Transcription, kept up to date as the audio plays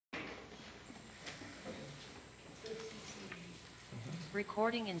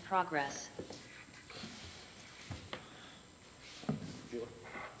Recording in progress.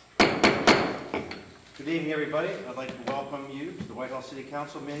 Good evening, everybody. I'd like to welcome you to the Whitehall City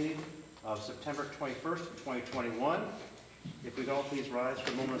Council meeting of September 21st, 2021. If we could all please rise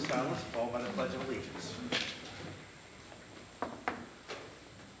for a moment of silence, followed by the Pledge of Allegiance.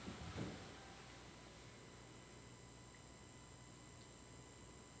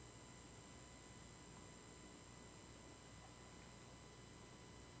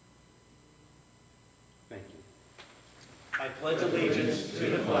 Thank you. I pledge allegiance to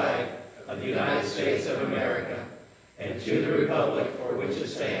the flag of the United States of America and to the republic for which it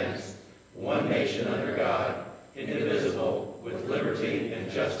stands, one nation under God, indivisible, with liberty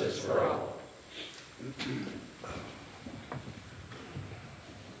and justice for all.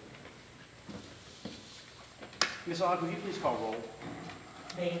 Ms. Ogg, would you please call roll?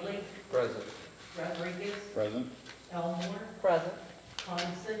 Bailey. Present. Rodriguez. Present. Elmore. Present.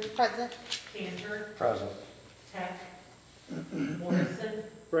 Coniston. Present. Cantor. Present. Heck. Morrison.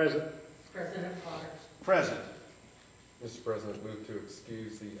 Present. President Potter. Present. Mr. President, move to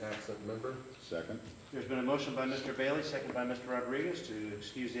excuse the absent member. Second. There's been a motion by Mr. Bailey, second by Mr. Rodriguez to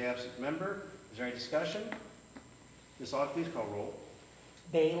excuse the absent member. Is there any discussion? Ms. Ogg, please call roll.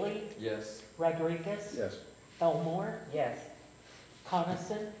 Bailey. Yes. Rodriguez. Yes. Elmore. Yes.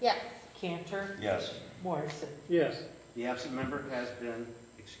 Coniston. Yes. Cantor. Yes. Morrison. Yes. The absent member has been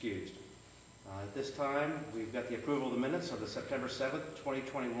excused. At this time, we've got the approval of the minutes of the September 7th,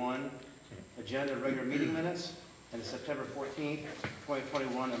 2021 agenda and regular meeting minutes, and the September 14th,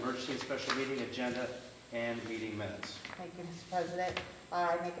 2021 emergency and special meeting agenda and meeting minutes. Thank you, Mr. President.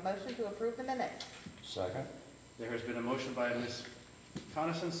 I make a motion to approve the minutes. Second. There has been a motion by Ms.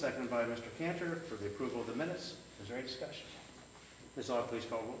 Coniston, seconded by Mr. Cantor for the approval of the minutes. Is there any discussion? Ms. Ogg, please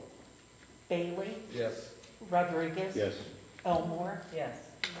call roll. Bailey. Yes. Rodriguez. Yes. Elmore. Yes.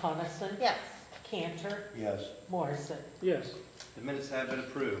 Coniston. Yes. Cantor. Yes. Morrison. Yes. The minutes have been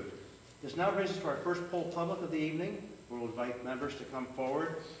approved. This now brings us to our first poll public of the evening. We'll invite members to come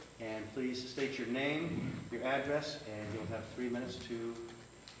forward and please state your name, your address, and you'll have 3 minutes to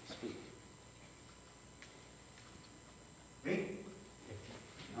speak. Me?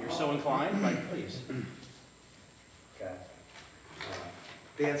 If you're so inclined, right, please. Okay.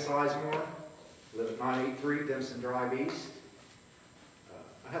 Dan Sizemore, live at 983 Dempson Drive East.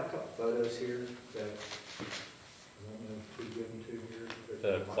 I have a couple photos here that I don't know who give them to here. but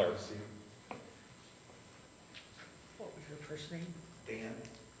The you might clerk. see 'em. What was your first name? Dan?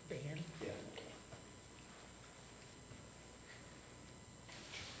 Dan. Yeah.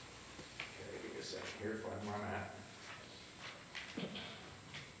 Okay, give me a second here to find my map.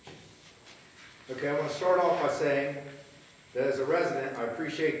 Okay, I want to start off by saying that as a resident, I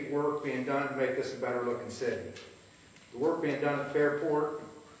appreciate the work being done to make this a better looking city. The work being done at Fairport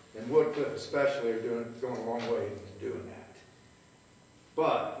and Woodcliff especially are going a long way to doing that.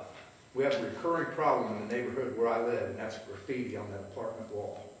 But we have a recurring problem in the neighborhood where I live, and that's graffiti on that apartment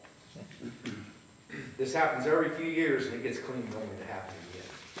wall. This happens every few years and it gets cleaned only to happen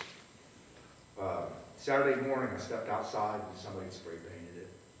again. Saturday morning I stepped outside and somebody had spray painted it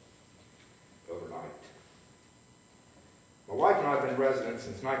overnight. My wife and I have been residents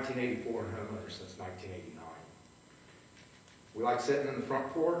since 1984 and homeowners since 1989. We like sitting in the front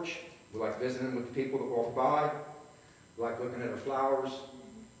porch. We like visiting with the people that walk by. We like looking at our flowers,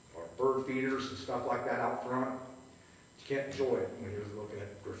 our bird feeders and stuff like that out front. You can't enjoy it when you're looking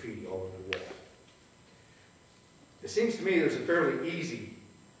at graffiti all over the wall. It seems to me there's a fairly easy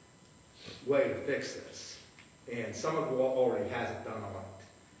way to fix this. And some of the wall already has it done on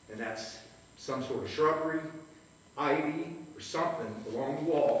it. And that's some sort of shrubbery, ivy, or something along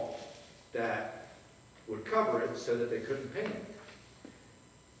the wall that would cover it so that they couldn't paint it.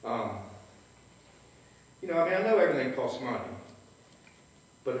 I know everything costs money,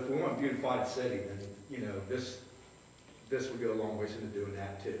 but if we want to beautify the city, then, this would go a long ways into doing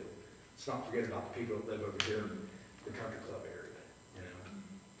that too. Let's not forget about the people that live over here in the country club area,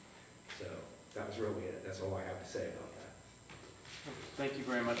 So that was really it. That's all I have to say about that. Thank you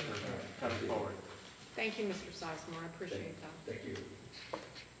very much for coming forward. Thank you, Mr. Sizemore. I appreciate that. Thank you.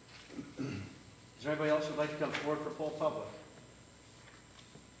 Is there anybody else who'd like to come forward for poll public?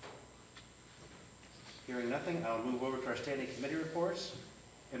 Hearing nothing, I'll move over to our standing committee reports.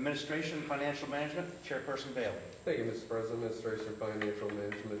 Administration and Financial Management, Chairperson Bailey. Thank you, Mr. President. Administration and Financial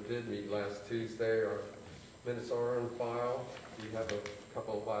Management did meet last Tuesday. Our minutes are on file. We have a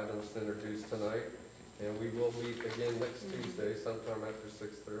couple of items to introduce tonight, and we will meet again next Tuesday sometime after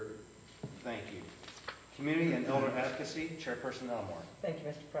 6:30. Thank you. Community and Elder Advocacy, Chairperson Elmore. Thank you,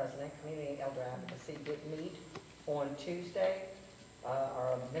 Mr. President. Community and Elder Advocacy did meet on Tuesday.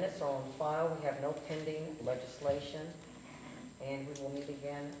 Our minutes are on file. We have no pending legislation, and we will meet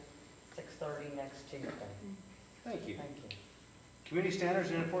again 6:30 next Tuesday. Thank you. Thank you. Community Standards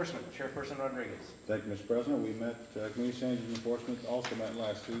and Enforcement, Chairperson Rodriguez. Thank you, Mr. President. We met, Community Standards and Enforcement also met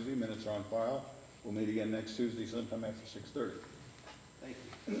last Tuesday. Minutes are on file. We'll meet again next Tuesday sometime after 6:30. Thank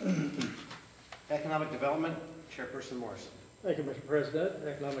you. Economic Development, Chairperson Morrison. Thank you, Mr. President.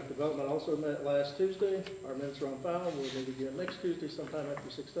 Economic Development also met last Tuesday. Our minutes are on file. We'll meet again next Tuesday sometime after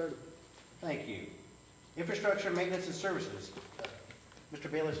 6:30. Thank you. Infrastructure, Maintenance, and Services.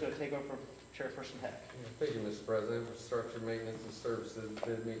 Mr. Bailey's going to take over from Chairperson Heck. Thank you, Mr. President. Infrastructure Maintenance and Services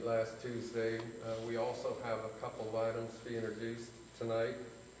did meet last Tuesday. We also have a couple of items to be introduced tonight.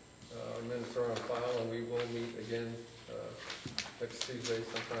 Our minutes are on file, and we will meet again next Tuesday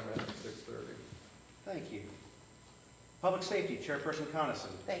sometime after 6:30. Thank you. Public Safety, Chairperson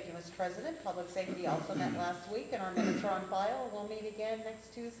Coniston. Thank you, Mr. President. Public Safety also met last week, and our minutes are on file. We'll meet again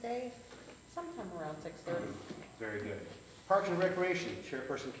next Tuesday sometime around 6:30. Very good. Parks and Recreation,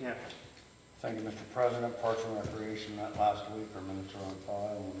 Chairperson Cantor. Thank you, Mr. President. Parks and Recreation met last week. Our minutes are on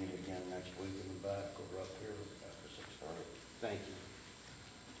file. We'll meet again next week in the back over up here after 6:30. Thank you.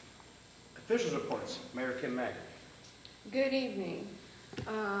 Officials reports, Mayor Kim Magg. Good evening.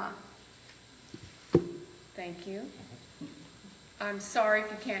 Thank you. I'm sorry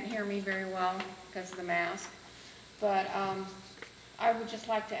if you can't hear me very well because of the mask, but I would just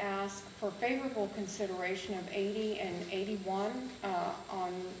like to ask for favorable consideration of 80 and 81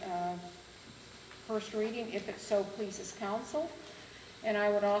 on first reading, if it so pleases council. And I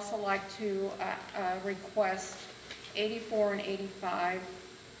would also like to request 84 and 85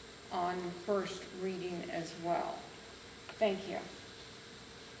 on first reading as well. Thank you.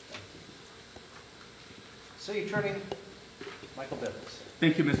 City Attorney Michael Bivens.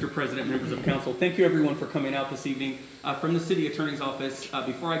 Thank you, Mr. President, members of council. Thank you, everyone, for coming out this evening. From the City Attorney's Office,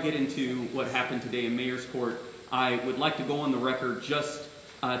 before I get into what happened today in Mayor's Court, I would like to go on the record just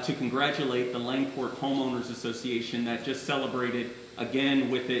to congratulate the Langport Homeowners Association that just celebrated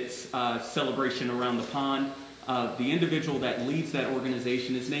again with its celebration around the pond. The individual that leads that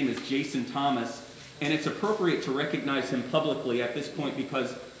organization, his name is Jason Thomas, and it's appropriate to recognize him publicly at this point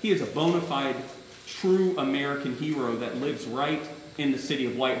because he is a bona fide, true American hero that lives right in the city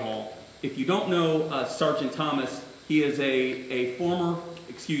of Whitehall. If you don't know Sergeant Thomas, he is a former,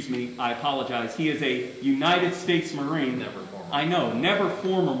 excuse me, I apologize, he is a United States Marine. Never former. I know, never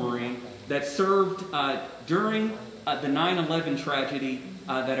former Marine that served during the 9/11 tragedy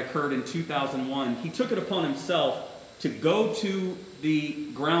that occurred in 2001. He took it upon himself to go to the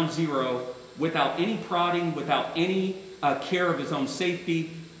ground zero without any prodding, without any care of his own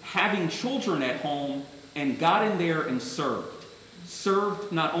safety, having children at home, and got in there and served.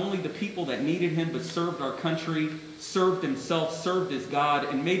 Served not only the people that needed him, but served our country, served himself, served his God,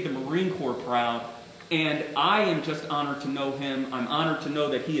 and made the Marine Corps proud. And I am just honored to know him. I'm honored to know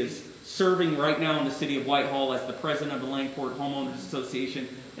that he is serving right now in the city of Whitehall as the president of the Langport Homeowners Association.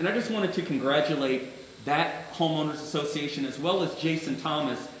 And I just wanted to congratulate that homeowners association as well as Jason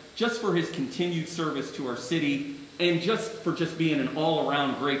Thomas just for his continued service to our city and just for just being an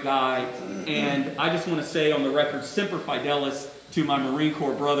all-around great guy. And I just want to say on the record, Semper Fidelis to my Marine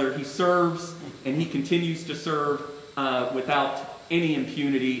Corps brother. He serves and he continues to serve without any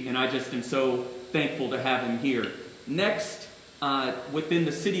impunity, and I just am so thankful to have him here. Next, within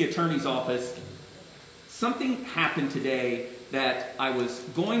the city attorney's office, something happened today that I was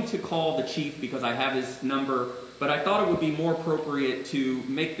going to call the chief because I have his number, but I thought it would be more appropriate to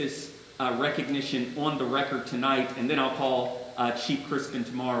make this recognition on the record tonight, and then I'll call Chief Crispin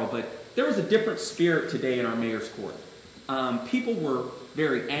tomorrow. But there was a different spirit today in our mayor's court. People were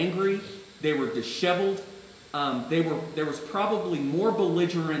very angry. They were disheveled. There was probably more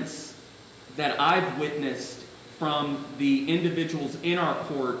belligerence that I've witnessed from the individuals in our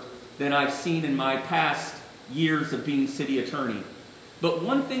court than I've seen in my past years of being city attorney. But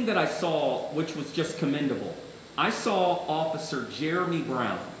one thing that I saw, which was just commendable, I saw Officer Jeremy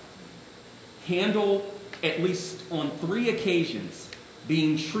Brown handle, at least on 3 occasions,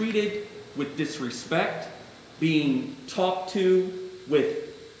 being treated with disrespect, being talked to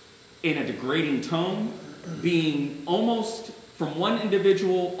in a degrading tone, being almost, from one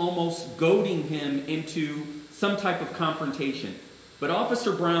individual, almost goading him into some type of confrontation. But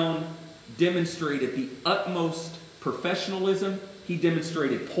Officer Brown demonstrated the utmost professionalism. He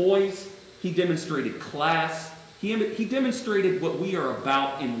demonstrated poise. He demonstrated class. He demonstrated what we are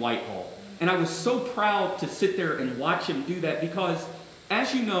about in Whitehall. And I was so proud to sit there and watch him do that because,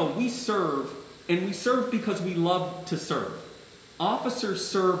 as you know, we serve, and we serve because we love to serve. Officers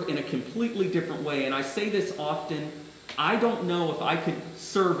serve in a completely different way, and I say this often. I don't know if I could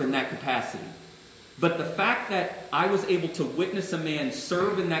serve in that capacity. But the fact that I was able to witness a man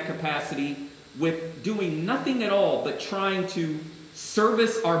serve in that capacity with doing nothing at all but trying to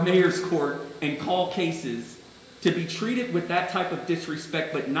service our mayor's court and call cases, to be treated with that type of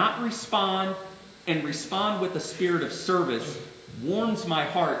disrespect but not respond and respond with a spirit of service warms my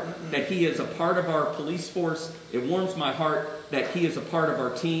heart that he is a part of our police force. It warms my heart that he is a part of our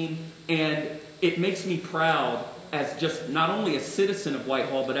team. And it makes me proud as just not only a citizen of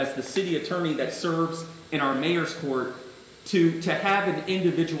Whitehall, but as the city attorney that serves in our mayor's court, to have an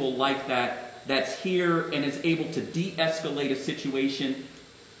individual like that that's here and is able to de-escalate a situation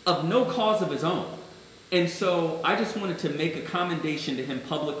of no cause of his own. And so I just wanted to make a commendation to him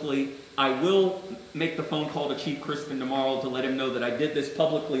publicly. I will make the phone call to Chief Crispin tomorrow to let him know that I did this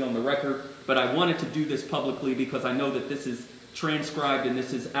publicly on the record, but I wanted to do this publicly because I know that this is transcribed and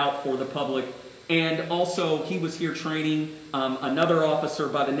this is out for the public. And also, he was here training another officer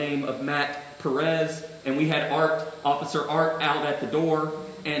by the name of Matt Perez, and we had Officer Art out at the door.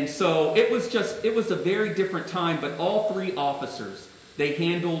 And so it was a very different time, but all three officers, they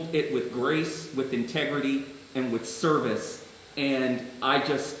handled it with grace, with integrity, and with service. And I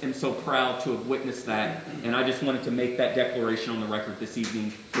just am so proud to have witnessed that. And I just wanted to make that declaration on the record this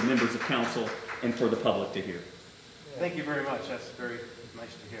evening for members of council and for the public to hear. Thank you very much. That's very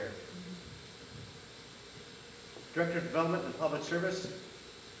nice to hear. Director of Development and Public Service,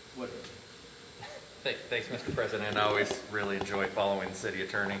 Woodard. Thanks, Mr. President. I always really enjoy following the city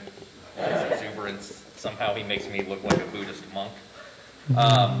attorney. His exuberance, somehow he makes me look like a Buddhist monk.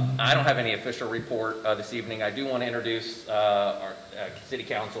 I don't have any official report this evening. I do want to introduce our city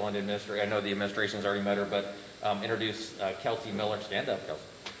council and administrator. I know the administration's already met her, but introduce Kelsey Miller. Stand up,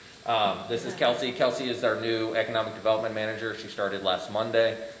 Kelsey. This is Kelsey. Kelsey is our new economic development manager. She started last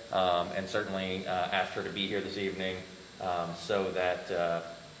Monday, and certainly asked her to be here this evening so that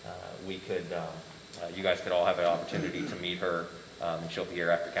we could, you guys could all have an opportunity to meet her, and she'll be here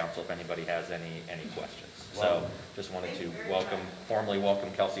after council if anybody has any questions. So just wanted to formally welcome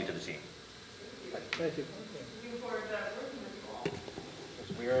Kelsey to the team. Thank you.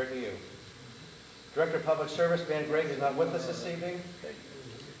 We are to you. Director of Public Service, Van Greg, is not with us this evening.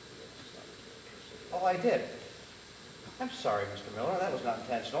 Oh, I did. I'm sorry, Mr. Miller. That was not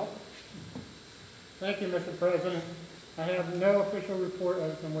intentional. Thank you, Mr. President. I have no official report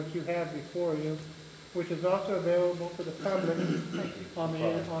other than what you have before you, which is also available for the public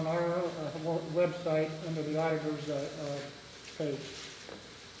on our website under the auditor's page.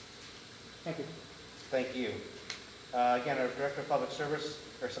 Thank you. Thank you. Again, our Director of Public Service,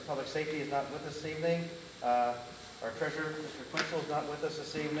 or Public Safety is not with us this evening. Our Treasurer, Mr. Quinzel, is not with us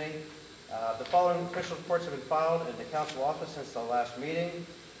this evening. The following official reports have been filed in the council office since the last meeting.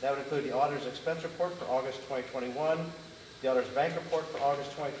 That would include the auditor's expense report for August 2021, the auditor's bank report for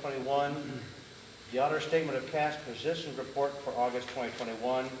August 2021, the auditor's statement of cash position report for August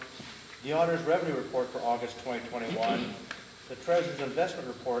 2021, the auditor's revenue report for August 2021, the treasurer's investment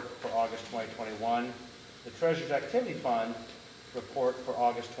report for August 2021, the treasurer's activity fund report for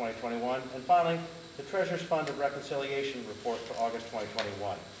August 2021, and finally, the treasurer's fund of reconciliation report for August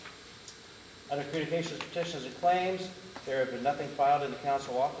 2021. Under communications, petitions, and claims, there have been nothing filed in the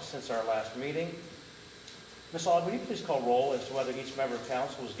council office since our last meeting. Ms. Aug, would you please call roll as to whether each member of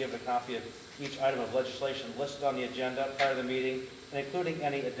council was given a copy of each item of legislation listed on the agenda prior to the meeting, and including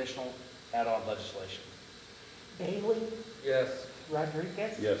any additional add-on legislation? Bailey? Yes.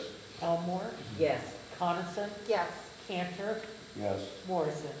 Rodriguez? Yes. Elmore? Yes. Coniston? Yes. Cantor? Yes.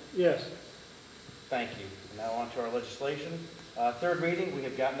 Morrison? Yes. Thank you. Now on to our legislation. Third reading, we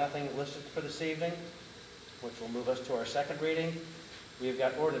have got nothing listed for this evening, which will move us to our second reading. We have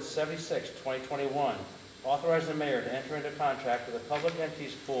got ordinance 76, 2021, authorizing the mayor to enter into contract with the Public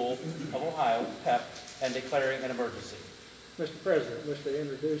Entities Pool of Ohio, PEP, and declaring an emergency. Mr. President, wish to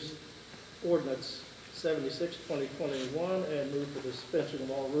introduce ordinance 76, 2021, and move for the suspension of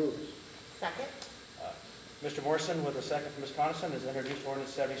all rules. Second? Mr. Morrison, with a second from Ms. Coniston, has introduced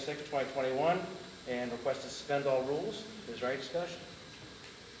ordinance 76, 2021, and requests to suspend all rules. Is there any discussion?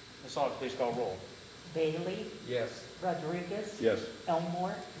 Ms. Aug, please call roll. Bailey? Yes. Rodriguez? Yes.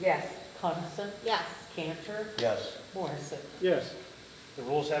 Elmore? Yes. Coniston? Yes. Cantor? Yes. Morrison? Yes. The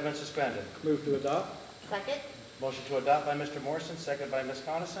rules have been suspended. Move to adopt. Second? Motion to adopt by Mr. Morrison, second by Ms.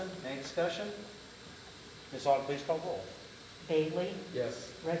 Coniston. Any discussion? Ms. Aug, please call roll. Bailey?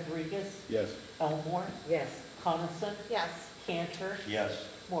 Yes. Rodriguez? Yes. Elmore? Yes. Coniston? Yes. Cantor? Yes.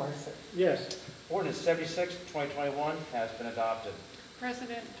 Morrison? Yes. Ordinance 76, 2021 has been adopted.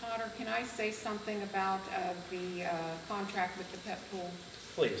 President Potter, can I say something about the contract with the pet pool?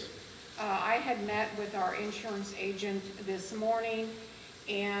 Please. I had met with our insurance agent this morning,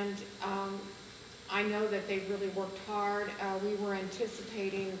 and I know that they've really worked hard. We were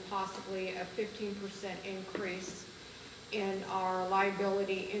anticipating possibly a 15% increase in our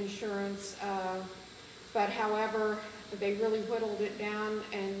liability insurance, but however, they really whittled it down,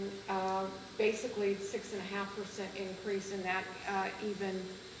 and basically 6.5% increase, and that even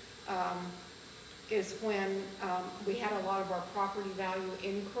is when we had a lot of our property value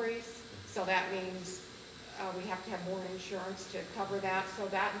increase, so that means we have to have more insurance to cover that, so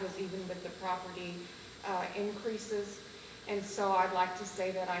that was even with the property increases. And so I'd like to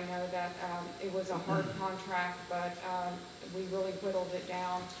say that I know that it was a hard contract, but we really whittled it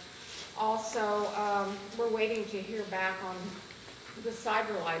down. Also, we're waiting to hear back on the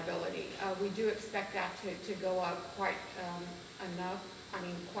cyber liability. We do expect that to go up quite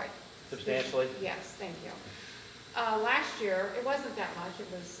quite Substantially? Yes, thank you. Last year, it wasn't that much. It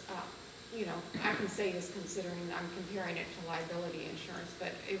was, I can say this considering I'm comparing it to liability insurance,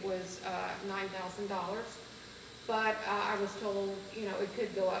 but it was $9,000. But I was told, it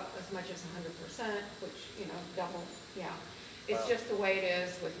could go up as much as 100%, which, double, yeah. It's just the way it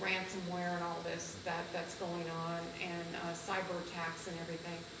is with ransomware and all this that's going on, and cyber attacks and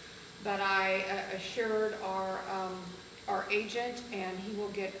everything. But I assured our agent, and he will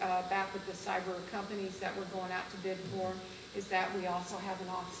get back with the cyber companies that we're going out to bid for, is that we also have an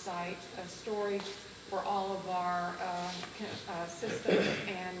off-site storage for all of our systems,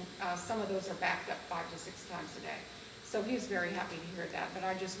 and some of those are backed up 5 to 6 times a day. So he's very happy to hear that, but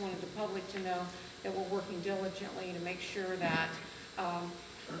I just wanted the public to know that we're working diligently to make sure that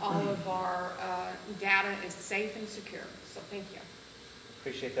all of our data is safe and secure. So thank you.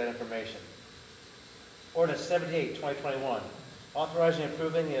 Appreciate that information. Ordinance 78, 2021, authorizing and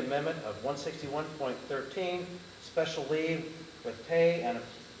approving the amendment of 161.13, special leave with pay, and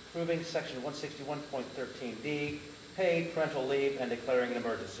approving section 161.13D, paid parental leave, and declaring an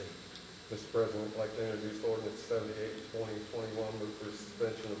emergency. Mr. President, I'd like to introduce ordinance 78, 2021, move for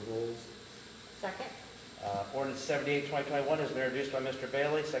suspension of rules. Second? Ordinance 78, 2021 has been introduced by Mr.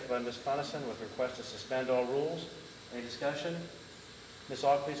 Bailey, seconded by Ms. Coniston, with request to suspend all rules. Any discussion? Ms.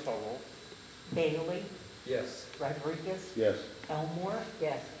 Aug, please call roll. Bailey? Yes. Rodriguez? Yes. Elmore?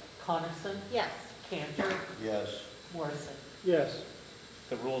 Yes. Coniston? Yes. Cantor? Yes. Morrison? Yes.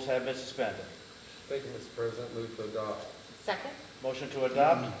 The rules have been suspended. Thank you, Mr. President. Move to adopt. Second? Motion to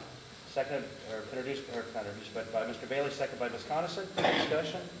adopt, second, or introduced, or not introduced, but by Mr. Bailey, second by Ms. Coniston. Any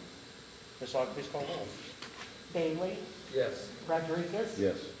discussion? Ms. Aug, please call roll. Bailey? Yes. Rodriguez?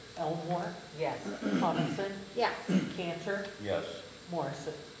 Yes. Elmore? Yes. Coniston? Yes. Cantor? Yes.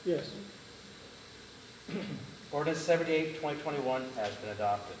 Morrison? Yes. Ordinance 78, 2021 has been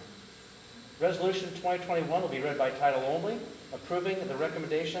adopted. Resolution 2021 will be read by title only, approving the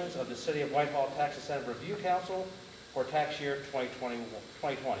recommendations of the City of Whitehall Tax Incentive Review Council for tax year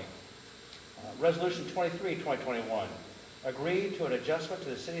 2020. Resolution 23, 2021, agree to an adjustment to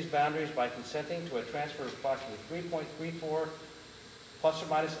the city's boundaries by consenting to a transfer of approximately 3.34 plus or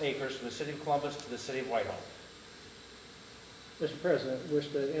minus acres from the City of Columbus to the City of Whitehall. Mr. President, wish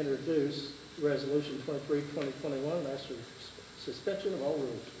to introduce Resolution 23, 2021, and ask for suspension of all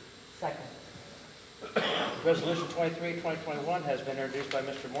rules. Second. Resolution 23, 2021 has been introduced by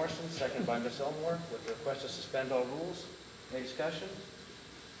Mr. Morrison, seconded by Ms. Elmore, with the request to suspend all rules. Any discussion?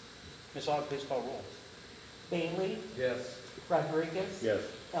 Ms. Aug, please call roll. Bailey? Yes. Rodriguez? Yes.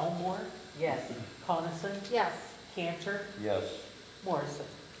 Elmore? Yes. Coniston? Yes. Cantor? Yes. Morrison?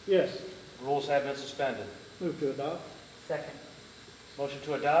 Yes. Rules have been suspended. Move to adopt. Second. Motion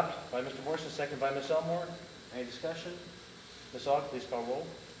to adopt by Mr. Morrison, seconded by Ms. Elmore. Any discussion? Ms. Aug, please call roll.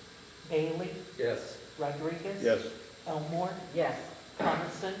 Bailey? Yes. Rodriguez? Yes. Elmore? Yes.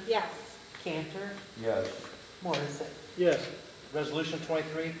 Coniston? Yes. Cantor? Yes. Morrison? Yes. Resolution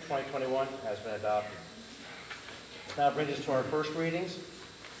 23, 2021 has been adopted. Now brings us to our first readings.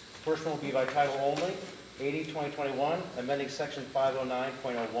 First one will be by title only, 80, 2021, amending section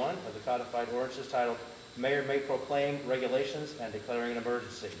 509.01 of the codified ordinances titled Mayor May Proclaim Regulations and Declaring an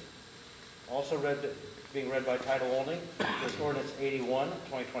Emergency. Also being read by title only is ordinance 81,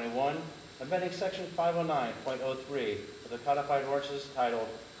 2021, amending section 509.03 of the codified ordinances titled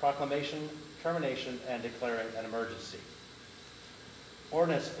Proclamation, Termination, and Declaring an Emergency.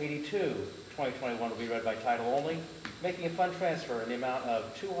 Ordinance 82, 2021 will be read by title only, making a fund transfer in the amount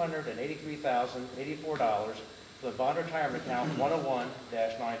of $283,084 to the bond retirement account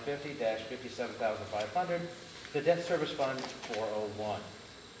 101-950-57,500, the debt service fund 401.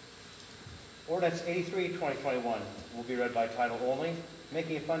 Ordinance 83, 2021 will be read by title only,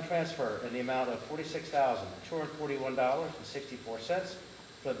 making a fund transfer in the amount of $46,241.64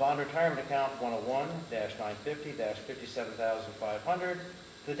 for the bond retirement account 101-950-57,500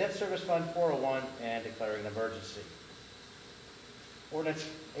 to the debt service fund 401 and declaring an emergency. Ordinance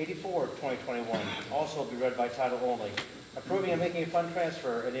 84, 2021, also be read by title only, approving and making a fund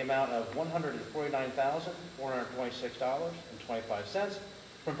transfer in the amount of $149,426.25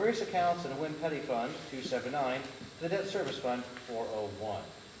 from various accounts in the Win Petty Fund 279 to the debt service fund 401.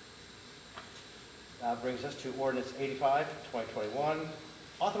 That brings us to ordinance 85, 2021,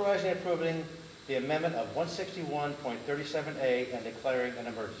 authorizing and approving the amendment of 161.37A and declaring an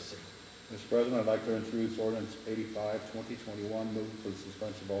emergency. Mr. President, I'd like to introduce ordinance 85, 2021, move for the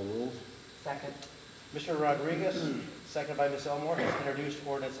suspension of all rules. Second. Mr. Rodriguez, seconded by Ms. Elmore, has introduced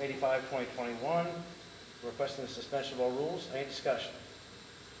ordinance 85, 2021, requesting the suspension of all rules. Any discussion?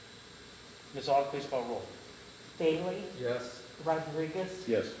 Ms. Aug, please call roll. Bailey? Yes. Rodriguez?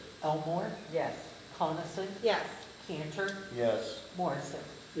 Yes. Elmore? Yes. Coniston? Yes. Cantor? Yes. Morrison?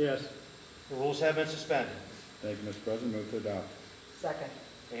 Yes. The rules have been suspended. Thank you, Mr. President. Move to adopt. Second.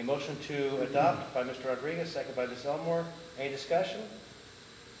 A motion to adopt by Mr. Rodriguez, seconded by Ms. Elmore. Any discussion?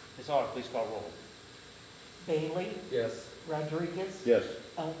 Ms. Aug, please call roll. Bailey? Yes. Rodriguez? Yes.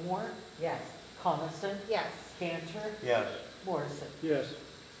 Elmore? Yes. Coniston? Yes. Cantor? Yes. Morrison? Yes.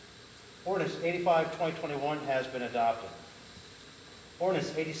 Ordinance 85, 2021 has been adopted.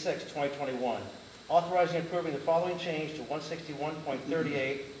 Ordinance 86, 2021, authorizing and approving the following change to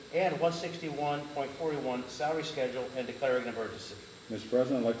 161.38 and 161.41 salary schedule and declaring an emergency. Mr.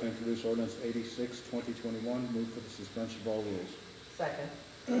 President, I'd like to introduce ordinance 86, 2021, move for the suspension of all rules. Second.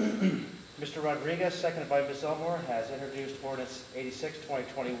 Mr. Rodriguez, seconded by Ms. Elmore, has introduced ordinance 86,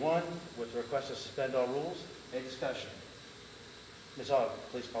 2021 with the request to suspend all rules. Any discussion? Ms. Aug,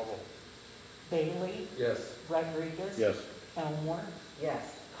 please call roll. Bailey? Yes. Rodriguez? Yes. Elmore?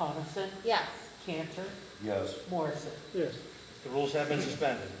 Yes. Coniston? Yes. Cantor? Yes. Morrison? Yes. The rules have been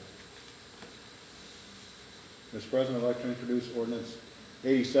suspended. Mr. President, I'd like to introduce ordinance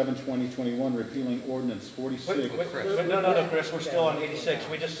 87, 2021, repealing ordinance 46. No, Chris, we're still on 86.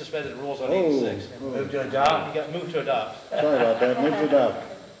 We just suspended the rules on 86. Move to adopt. You got moved to adopt. Sorry about that. Move to adopt.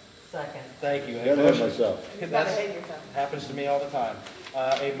 Second. Thank you. Got ahead of myself. You got That ahead of yourself. happens to me all the time.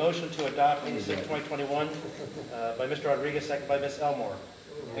 A motion to adopt 86, 2021 by Mr. Rodriguez, second by Ms. Elmore.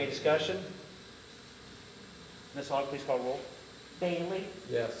 Any discussion? Ms. Aug, please call roll. Bailey?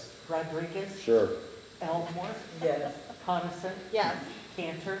 Yes. Rodriguez? Sure. Elmore? Yes. Coniston? Yes.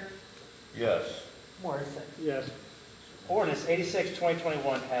 Cantor? Yes. Morrison? Yes. Ordinance 86,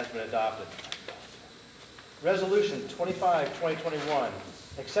 2021 has been adopted. Resolution 25, 2021,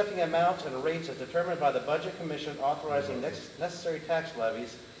 accepting amounts and rates as determined by the Budget Commission, authorizing necessary tax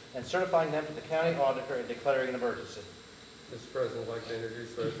levies and certifying them to the county auditor and declaring an emergency. Mr. President, I'd like to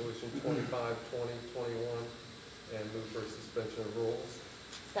introduce resolution 25, 2021, and move for suspension of rules.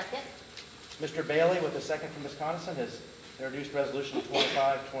 Second. Mr. Bailey, with a second from Ms. Coniston, has introduced resolution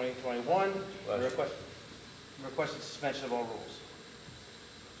 25, 2021, and requested suspension of all rules.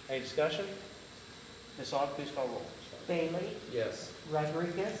 Any discussion? Ms. Aug, please call roll. Bailey? Yes.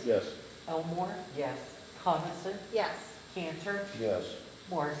 Rodriguez? Yes. Elmore? Yes. Coniston? Yes. Cantor? Yes.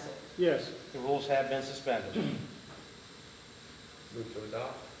 Morrison? Yes. The rules have been suspended. Move to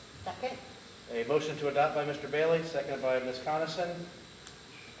adopt. Second. A motion to adopt by Mr. Bailey, seconded by Ms. Coniston.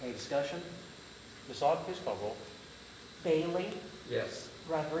 Any discussion? Ms. Aug, please call roll. Bailey? Yes.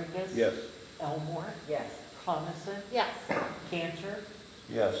 Rodriguez? Yes. Elmore? Yes. Coniston? Yes. Cantor?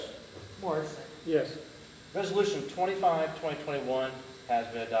 Yes. Morrison? Yes. Resolution 25, 2021 has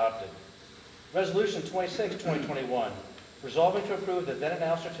been adopted. Resolution 26, 2021, resolving to approve the then and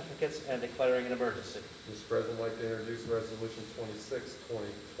now certificates and declaring an emergency. Mr. President, I'd like to introduce resolution 26,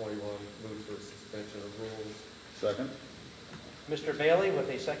 2021, move for suspension of rules. Second. Mr. Bailey, with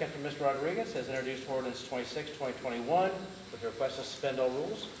a second from Mr. Rodriguez, has introduced ordinance 26, 2021, with the request to suspend all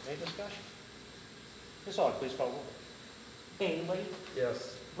rules. Any discussion? Ms. Aug, please call roll. Bailey?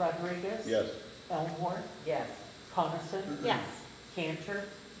 Yes. Rodriguez? Yes. Elmore? Yes. Coniston? Yes. Cantor?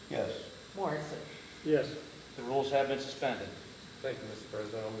 Yes. Morrison? Yes. The rules have been suspended. Thank you, Mr.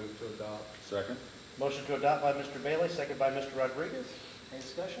 President. I'll move to adopt. Second. Motion to adopt by Mr. Bailey, second by Mr. Rodriguez. Any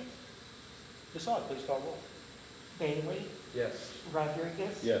discussion? Ms. Aug, please call roll. Bailey? Yes.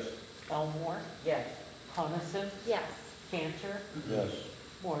 Rodriguez? Yes. Elmore? Yes. Coniston? Yes. Cantor? Yes.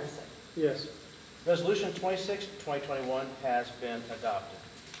 Morrison? Yes. Resolution 26, 2021 has been adopted.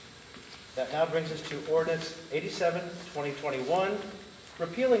 That now brings us to ordinance 87, 2021,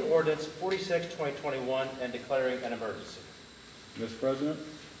 repealing ordinance 46, 2021, and declaring an emergency. Mr. President,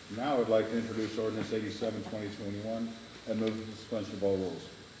 now I'd like to introduce ordinance 87, 2021, and move for the suspension of all rules.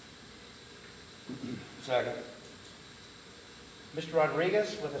 Second. Mr.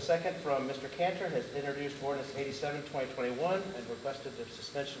 Rodriguez, with a second from Mr. Cantor, has introduced ordinance 87, 2021, and requested the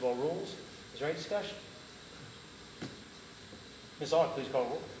suspension of all rules. Is there any discussion? Ms. Aug, please call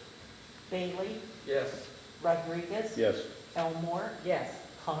roll. Bailey? Yes. Rodriguez? Yes. Elmore? Yes.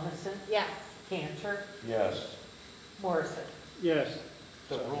 Coniston? Yes. Cantor? Yes. Morrison? Yes.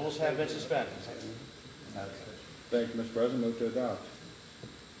 The rules have been suspended. Thank you, Mr. President. Move to adopt.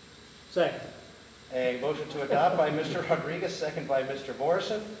 Second. A motion to adopt by Mr. Rodriguez, second by Mr.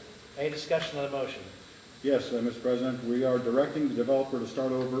 Morrison. Any discussion on the motion? Yes, Mr. President, we are directing the developer to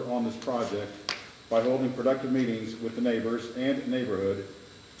start over on this project by holding productive meetings with the neighbors and neighborhood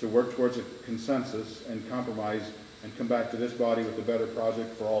to work towards a consensus and compromise and come back to this body with a better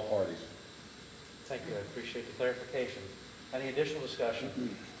project for all parties. Thank you. I appreciate the clarification. Any additional discussion?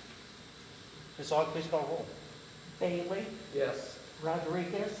 Ms. Aug, please call roll. Bailey? Yes.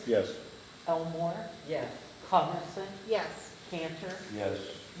 Rodriguez? Yes. Elmore? Yes. Coniston? Yes. Cantor? Yes.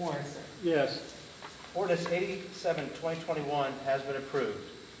 Morrison? Yes. Ordinance 87, 2021 has been approved.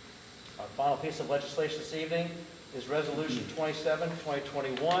 Our final piece of legislation this evening is Resolution 27,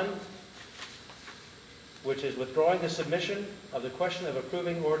 2021, which is withdrawing the submission of the question of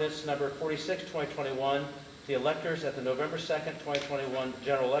approving ordinance number 46, 2021, to the electors at the November 2nd, 2021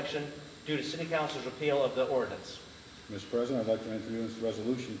 general election due to City Council's repeal of the ordinance. Mr. President, I'd like to introduce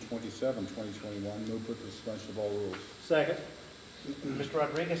Resolution 27, 2021, move with the suspension of all rules. Second. Mr.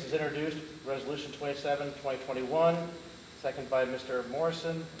 Rodriguez has introduced Resolution 27, 2021, second by Mr.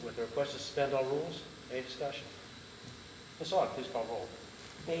 Morrison, with the request to suspend all rules. Any discussion? Ms. Aug, please call roll.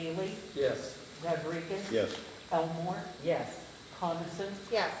 Bailey? Yes. Rodriguez? Yes. Elmore? Yes. Coniston?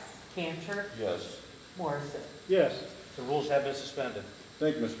 Yes. Cantor? Yes. Morrison? Yes. The rules have been suspended.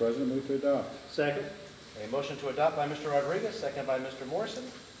 Thank you, Mr. President. Move to adopt. Second. A motion to adopt by Mr. Rodriguez, second by Mr. Morrison.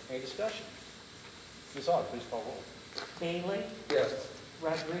 Any discussion? Ms. Aug, please call roll. Bailey? Yes.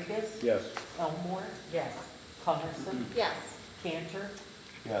 Rodriguez? Yes. Elmore? Yes. Coniston? Yes. Cantor?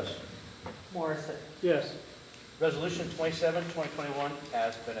 Yes. Morrison? Yes. Resolution 27, 2021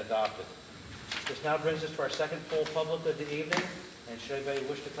 has been adopted. This now brings us to our second full public of the evening. And should anybody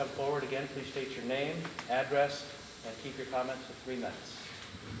wish to come forward again, please state your name, address, and keep your comments to 3 minutes.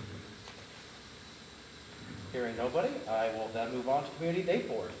 Hearing nobody, I will then move on to Community Day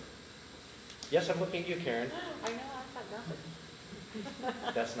Board. Yes, I'm looking at you, Karen. I know, I've got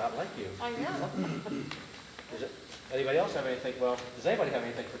nothing. That's not like you. I know. Is it, anybody else have anything? Well, does anybody have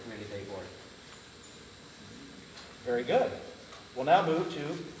anything for Community Day Board? Very good. We'll now move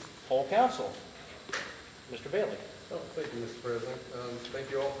to Whole Council. Mr. Bailey. Oh, thank you, Mr. President.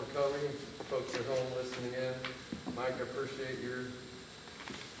 Thank you all for coming, folks at home listening in. Mike, I appreciate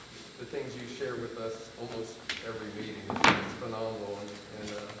the things you share with us almost every meeting. It's phenomenal.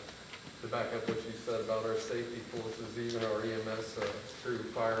 And to back up what you said about our safety forces, even our EMS crew,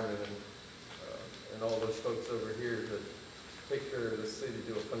 firemen, and all those folks over here that take care of the city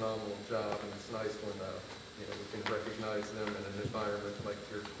do a phenomenal job. And it's nice when we can recognize them in an environment like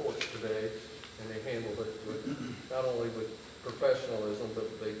your court today. And they handle it with, not only with professionalism,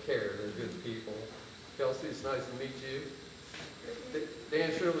 but they care. They're good people. Kelsey, it's nice to meet you. Dan,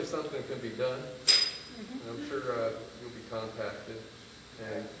 surely something can be done. And I'm sure you'll be contacted.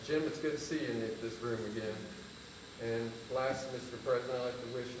 And Jim, it's good to see you in this room again. And last, Mr. President, I'd like to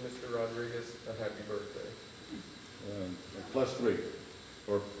wish Mr. Rodriguez a happy birthday. +3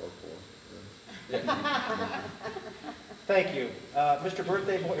 or 4. Thank you. Mr.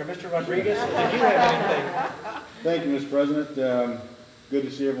 Birthday Boy, or Mr. Rodriguez, did you have anything? Thank you, Mr. President. Good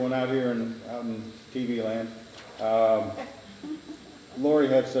to see everyone out here and out in TV land. Lori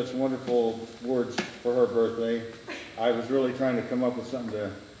had such wonderful words for her birthday. I was really trying to come up with something to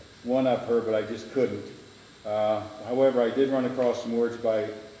one-up her, but I just couldn't. However, I did run across some words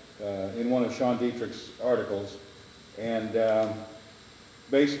in one of Sean Dietrich's articles, and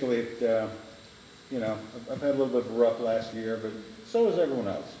basically, I've had a little bit of a rough last year, but so has everyone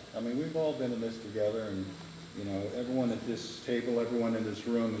else. I mean, we've all been in this together, and everyone at this table, everyone in this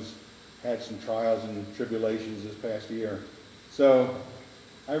room has had some trials and tribulations this past year. So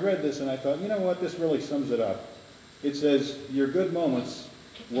I read this and I thought, you know what, this really sums it up. It says, your good moments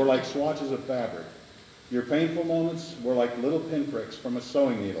were like swatches of fabric. Your painful moments were like little pinpricks from a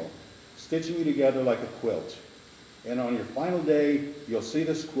sewing needle, stitching you together like a quilt. And on your final day, you'll see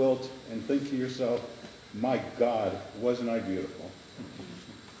this quilt and think to yourself, my God, wasn't I beautiful?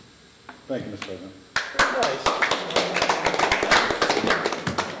 Thank you, Mr. President. Very nice.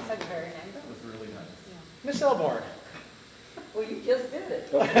 That's very nice. That was really nice. Ms. Elborn. Well, you just did it.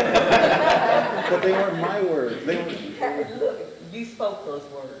 But they weren't my words. They were... Look, you spoke those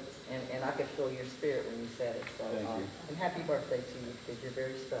words, and I could feel your spirit when you said it, so, Thank you. and happy birthday to you, because you're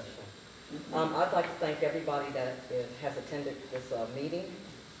very special. I'd like to thank everybody that has attended this meeting,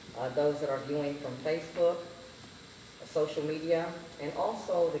 those that are viewing from Facebook, social media, and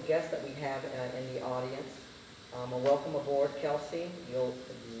also the guests that we have in the audience. Welcome aboard, Kelsey. You'll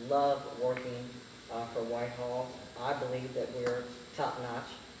love working for Whitehall. I believe that we're top-notch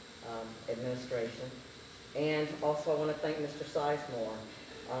administration. And also I want to thank Mr. Sizemore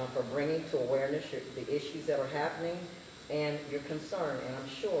for bringing to awareness the issues that are happening and your concern. And I'm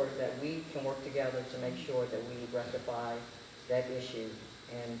sure that we can work together to make sure that we rectify that issue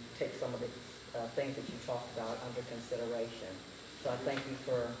and take some of the things that you talked about under consideration. So I thank you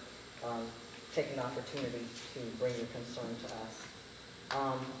for taking the opportunity to bring your concern to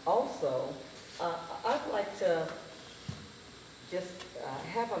us. Also, I'd like to just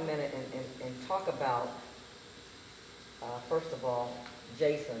have a minute and talk about, first of all,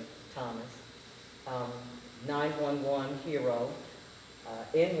 Jason Thomas, 911 hero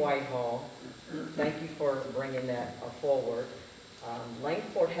in Whitehall. Thank you for bringing that forward.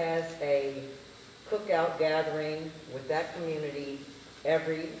 Langport has a cookout gathering with that community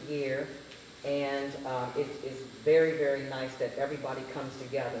every year, and it's very, very nice that everybody comes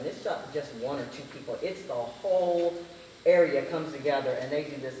together. And it's not just one or two people, it's the whole area comes together, and they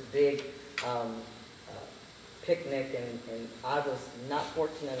do this big picnic, and I was not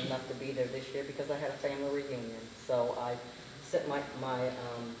fortunate enough to be there this year because I had a family reunion. So I sent my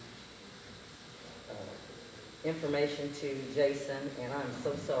information to Jason, and I'm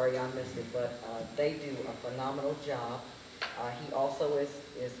so sorry I missed it, but they do a phenomenal job. He also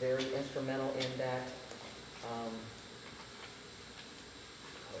is very instrumental in that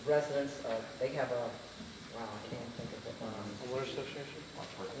residents, they have a, wow, I can't think of it. Homeowners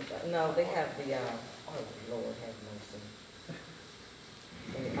Association? No, they have the, oh Lord have mercy.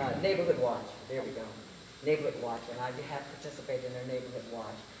 Neighborhood Watch, there we go. Neighborhood Watch, and I have participated in their Neighborhood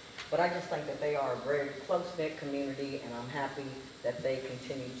Watch. But I just think that they are a very close-knit community, and I'm happy that they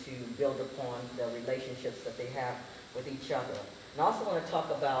continue to build upon the relationships that they have with each other. And I also want to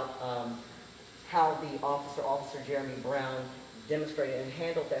talk about how the Officer Jeremy Brown, demonstrated and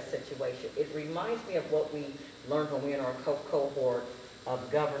handled that situation. It reminds me of what we learned when we were in our cohort of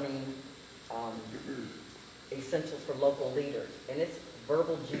governing essentials for local leaders, and it's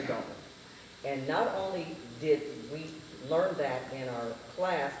verbal judo. And not only did we learn that in our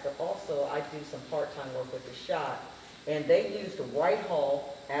class, but also I do some part-time work with the SHOT, and they used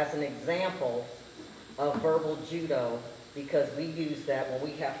Whitehall as an example of verbal judo because we use that when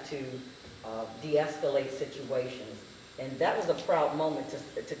we have to de-escalate situations. And that was a proud moment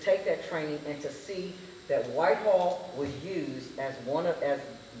to take that training and to see that Whitehall was used as one of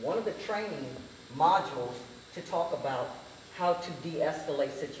the training modules to talk about how to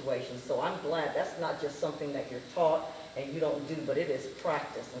de-escalate situations. So I'm glad that's not just something that you're taught and you don't do, but it is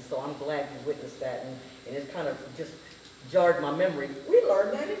practice. And so I'm glad you witnessed that, and it kind of just jarred my memory. We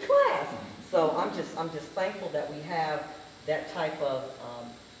learned that in class. So I'm just thankful that we have that type of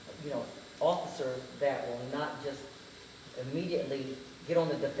officers that will not just immediately get on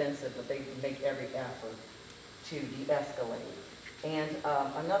the defensive, but they make every effort to de-escalate. And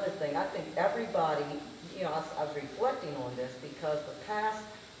another thing, I think everybody, I was reflecting on this because the past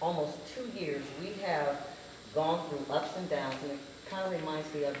almost 2 years we have gone through ups and downs, and it kind of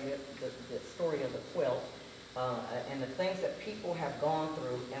reminds me of the story of the quilt and the things that people have gone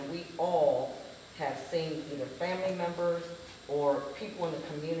through, and we all have seen either family members or people in the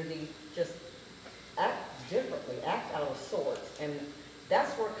community just act differently, act out of sorts, and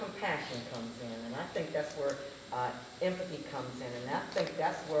that's where compassion comes in, and I think that's where empathy comes in, and I think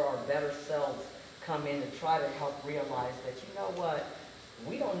that's where our better selves come in to try to help realize that, you know what,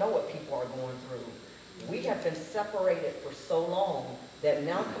 we don't know what people are going through. We have been separated for so long that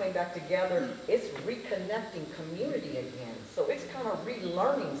now coming back together, it's reconnecting community again. So it's kind of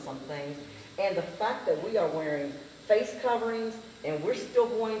relearning some things, and the fact that we are wearing face coverings and we're still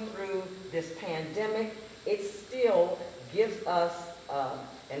going through this pandemic, it still gives us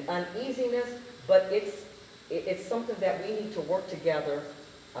an uneasiness, but it's something that we need to work together,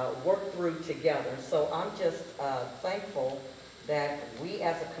 work through together. So I'm just thankful that we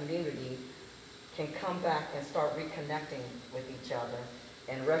as a community can come back and start reconnecting with each other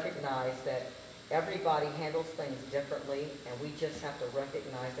and recognize that everybody handles things differently, and we just have to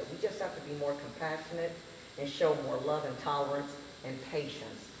recognize that we just have to be more compassionate and show more love and tolerance and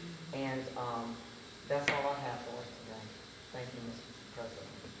patience. And that's all I have for us today. Thank you, Mr. President.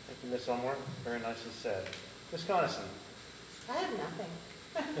 Thank you, Ms. Elmore. Very nicely said. Ms. Coniston. I have nothing.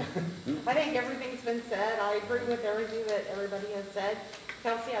 I think everything's been said. I agree with everything that everybody has said.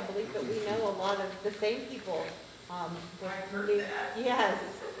 Kelsey, I believe that we know a lot of the same people. I've heard that. Yes.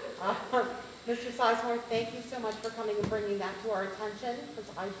 Mr. Sizemore, thank you so much for coming and bringing that to our attention, because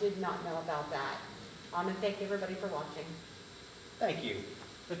I did not know about that. And thank you, everybody, for watching. Thank you.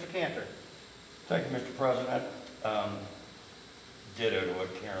 Mr. Cantor. Thank you, Mr. President. Ditto to what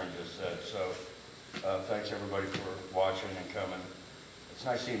Karen just said. So thanks everybody for watching and coming. It's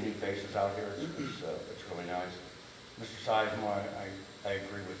nice seeing new faces out here. It's really nice. Mr. Sizemore, I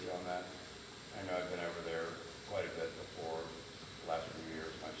agree with you on that. I know I've been over there quite a bit before the last few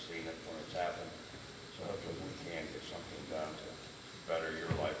years, and I've seen it when it's happened. So hopefully we can get something done to better your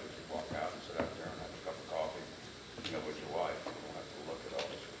life as you walk out and sit out there and have a cup of coffee, with your wife. You don't have to look at all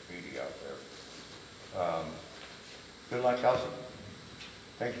this graffiti out there. Good luck, Kelsey.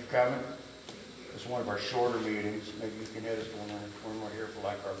 Thank you for coming. This is one of our shorter meetings. Maybe you can hit us when we're here for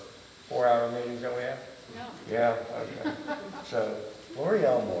like our 4-hour meetings that we have? No. Yeah, okay. So, Lori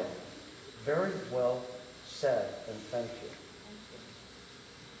Elmore, very well said, and thank you.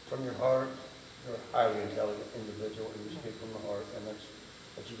 from your heart, you're a highly intelligent individual, and you speak from the heart, and that's,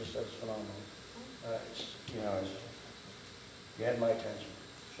 what you just said is phenomenal. You had my attention,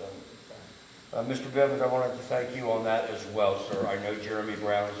 so. Mr. Bivens, I wanted to thank you on that as well, sir. I know Jeremy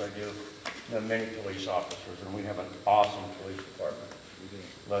Brown, as I do, know many police officers, and we have an awesome police department,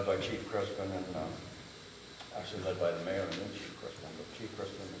 led by Chief Crispin, and actually led by the mayor and then Chief Crispin, but Chief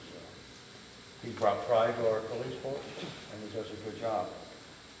Crispin is, he brought pride to our police force, and he does a good job.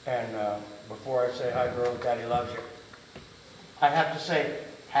 And before I say hi, girl, Daddy loves you, I have to say,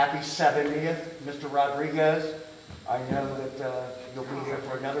 happy 70th, Mr. Rodriguez. I know that you'll be here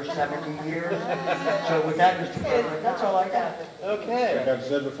for another 70 years. So with that, Mr. President, that's all I got. Okay. Like I've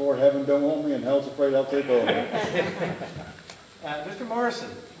said before, heaven don't want me and hell's afraid I'll take over. Mr. Morrison.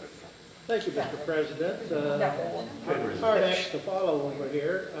 Thank you, Mr. President. Hard act to follow over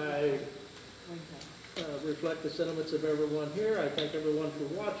here. I reflect the sentiments of everyone here. I thank everyone for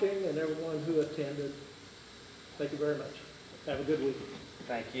watching and everyone who attended. Thank you very much. Have a good week.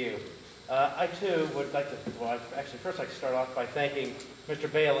 Thank you. I too would like to, well, actually first I'd like to start off by thanking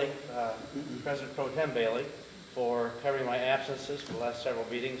Mr. Bailey, President Pro Tem Bailey, for covering my absences for the last several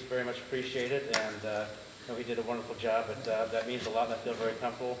meetings. Very much appreciated, and I know he did a wonderful job, but that means a lot, and I feel very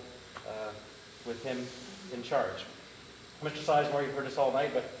comfortable with him in charge. Mr. Sizemore, you've heard us all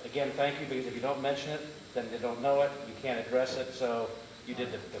night, but again, thank you, because if you don't mention it, then they don't know it, you can't address it, so you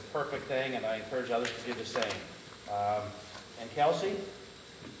did the perfect thing, and I encourage others to do the same. And Kelsey,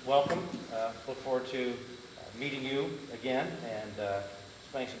 welcome. Look forward to meeting you again and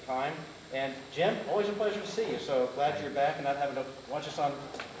spending some time. And Jim, always a pleasure to see you, so glad you're back and not having to watch us on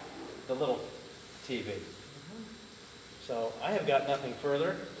the little TV. So I have got nothing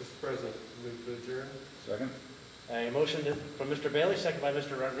further. Mr. President, move to adjourn. Second? A motion from Mr. Bailey, second by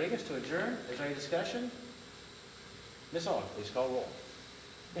Mr. Rodriguez to adjourn. Is there any discussion? Ms. Owen, please call roll.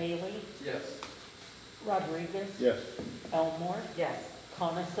 Bailey? Yes. Rodriguez? Yes. Elmore? Yes.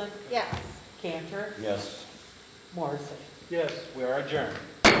 Yes. Cantor? Yes. Morrison? Yes. We are adjourned.